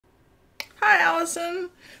Hi, Allison.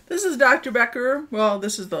 This is Dr. Becker. Well,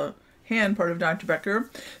 this is the hand part of Dr. Becker.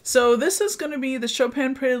 So this is going to be the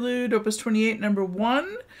Chopin Prelude, Opus 28, number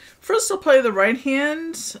 1. First I'll play the right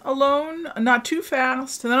hand alone, not too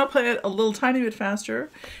fast, and then I'll play it a little tiny bit faster,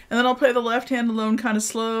 and then I'll play the left hand alone kind of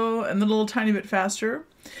slow, and then a little tiny bit faster.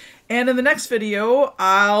 And in the next video,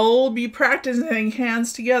 I'll be practicing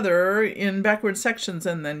hands together in backward sections,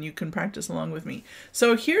 and then you can practice along with me.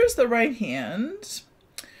 So here's the right hand.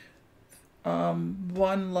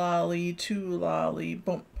 1 lolly, 2 lolly,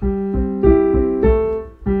 boom.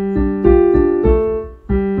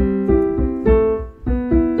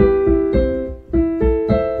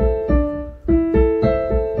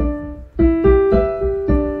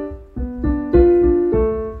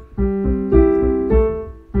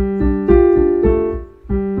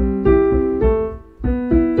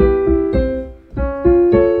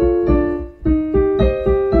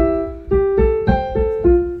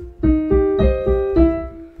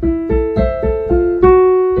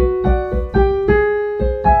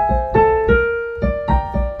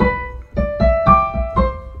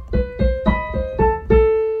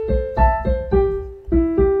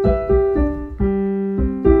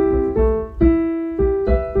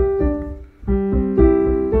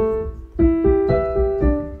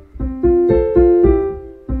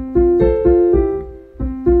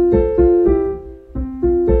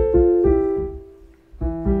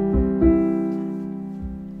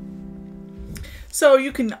 So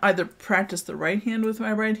you can either practice the right hand with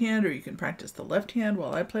my right hand, or you can practice the left hand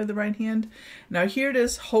while I play the right hand. Now here it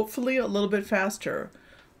is, hopefully a little bit faster.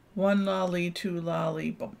 1 lolly, 2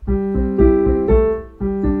 lolly, boom.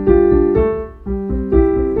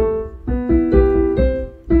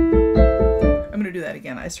 I'm going to do that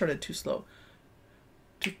again. I started too slow.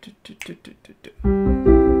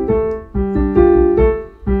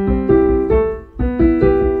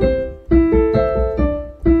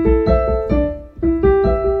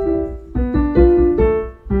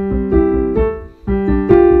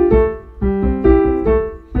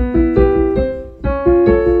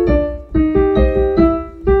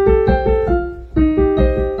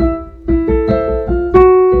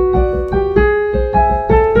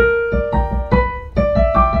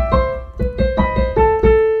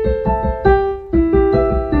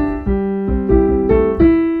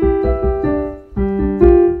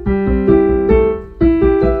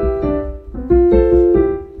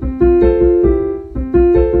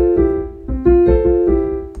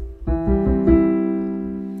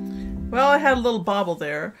 Well, I had a little bobble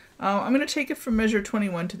there. I'm going to take it from measure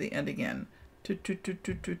 21 to the end again. Toot, toot, toot,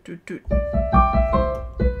 toot, toot, toot, toot.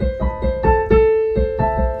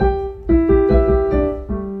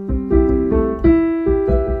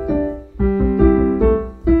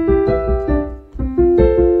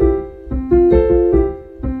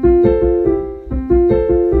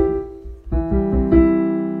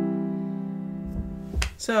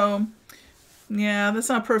 So, yeah, that's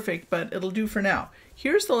not perfect, but it'll do for now.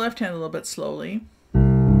 Here's the left hand a little bit slowly.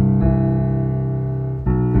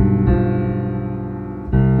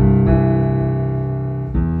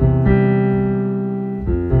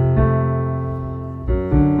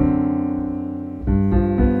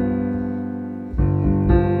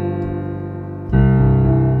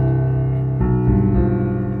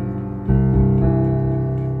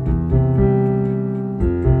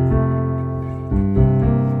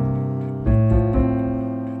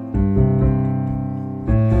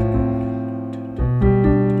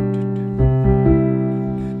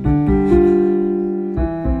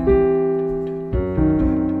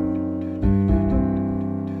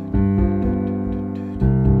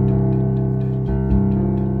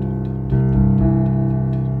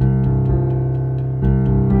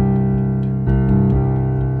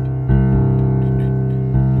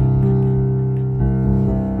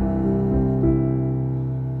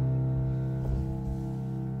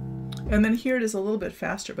 And then here it is a little bit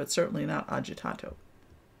faster, but certainly not agitato.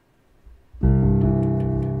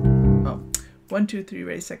 Oh, 1, 2, 3,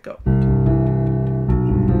 ready, set, go.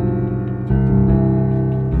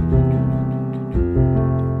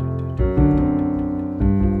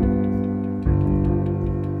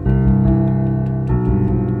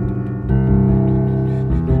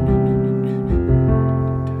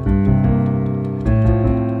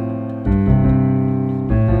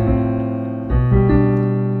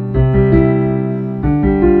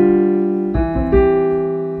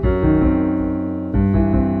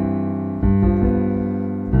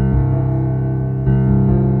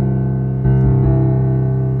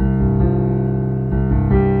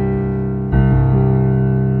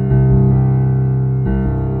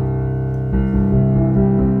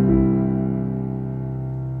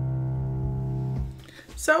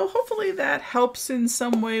 So hopefully that helps in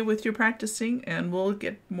some way with your practicing, and we'll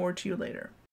get more to you later.